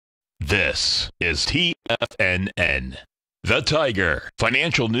This is TFNN, the Tiger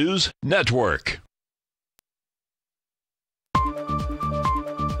Financial News Network.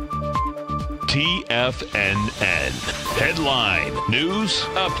 TFNN Headline News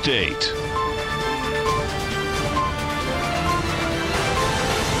Update.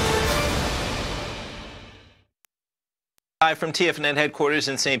 Live from TFNN headquarters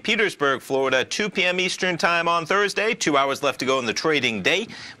in St. Petersburg, Florida, 2 p.m. Eastern time on Thursday. 2 hours left to go in the trading day.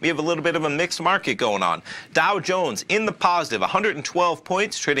 We have a little bit of a mixed market going on. Dow Jones in the positive, 112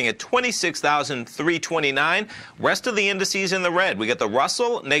 points, trading at 26,329. Rest of the indices in the red. We got the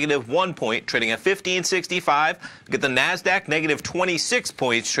Russell, negative 1 point, trading at 1565. We got the NASDAQ, negative 26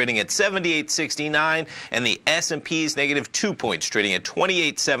 points, trading at 7869. And the S&P's negative 2 points, trading at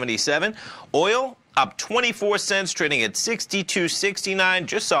 2877. Oil, up 24 cents, trading at 62.69.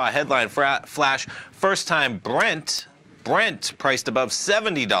 Just saw a headline flash. First time Brent priced above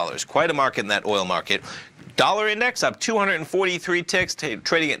 $70. Quite a market in that oil market. Dollar index up 243 ticks,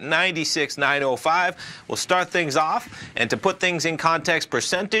 trading at 96,905. We'll start things off, and to put things in context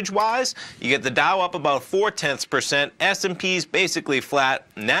percentage-wise, you get the Dow up about 0.4%, S&P's basically flat,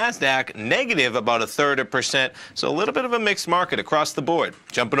 NASDAQ negative about 0.33%, so a little bit of a mixed market across the board.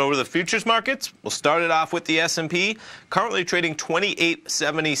 Jumping over to the futures markets, we'll start it off with the S&P, currently trading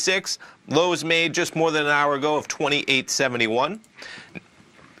 28.76, lows made just more than an hour ago of 28.71.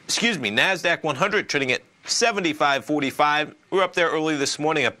 NASDAQ 100 trading at 75.45. We were up there early this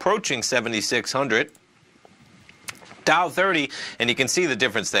morning, approaching 7,600. Dow 30, and you can see the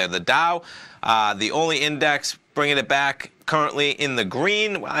difference there. The Dow, the only index bringing it back currently in the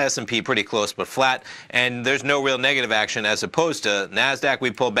green. Well, S&P pretty close but flat, and there's no real negative action as opposed to NASDAQ. We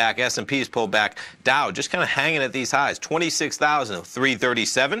pulled back, S&P's pulled back. Dow just kind of hanging at these highs,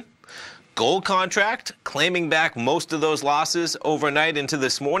 26,337. Gold contract claiming back most of those losses overnight into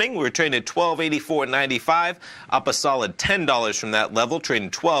this morning. We were trading at $12.84.95, up a solid $10 from that level, trading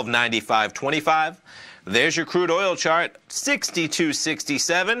 $12.95.25. There's your crude oil chart,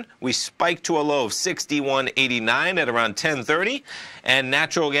 62.67. We spiked to a low of 61.89 at around 10:30. And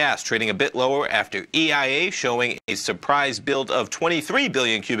natural gas trading a bit lower after EIA showing a surprise build of 23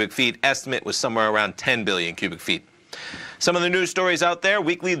 billion cubic feet. Estimate was somewhere around 10 billion cubic feet. Some of the news stories out there,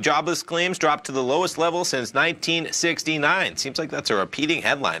 weekly jobless claims dropped to the lowest level since 1969. Seems like that's a repeating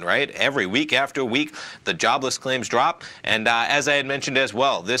headline, right? Every week after week, the jobless claims drop. And as I had mentioned as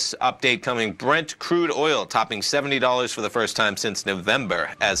well, this update coming, Brent crude oil topping $70 for the first time since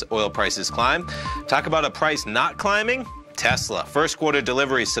November as oil prices climb. Talk about a price not climbing. Tesla. First quarter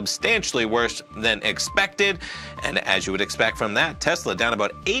delivery substantially worse than expected. And as you would expect from that, Tesla down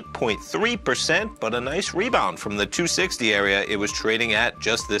about 8.3%, but a nice rebound from the 260 area it was trading at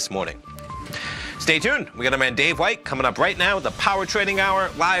just this morning. Stay tuned. We got our man Dave White coming up right now with the Power Trading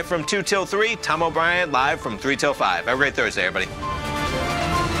Hour, live from 2 till 3. Tom O'Brien live from 3 till 5. Have a great Thursday, everybody.